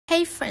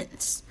Hey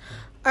friends,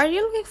 are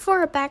you looking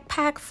for a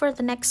backpack for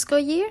the next school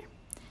year?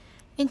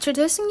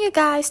 Introducing you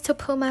guys to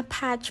Puma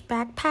Patch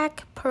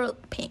Backpack Pearl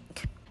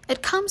Pink.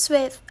 It comes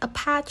with a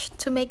patch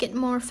to make it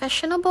more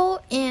fashionable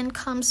and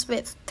comes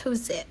with 2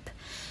 zip.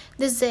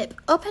 The zip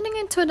opening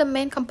into the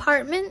main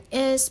compartment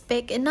is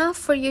big enough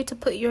for you to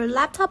put your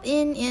laptop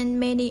in and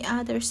many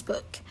others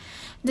book.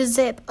 The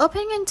zip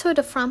opening into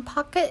the front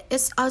pocket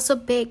is also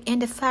big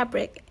and the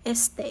fabric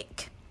is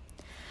thick.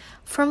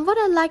 From what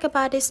I like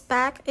about this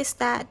bag is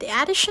that the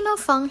additional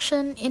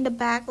function in the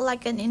bag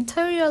like an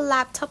interior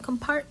laptop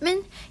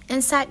compartment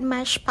and side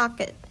mesh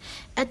pocket,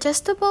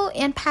 adjustable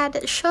and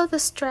padded shoulder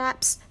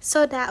straps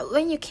so that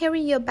when you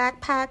carry your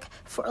backpack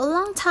for a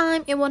long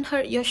time it won't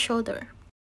hurt your shoulder.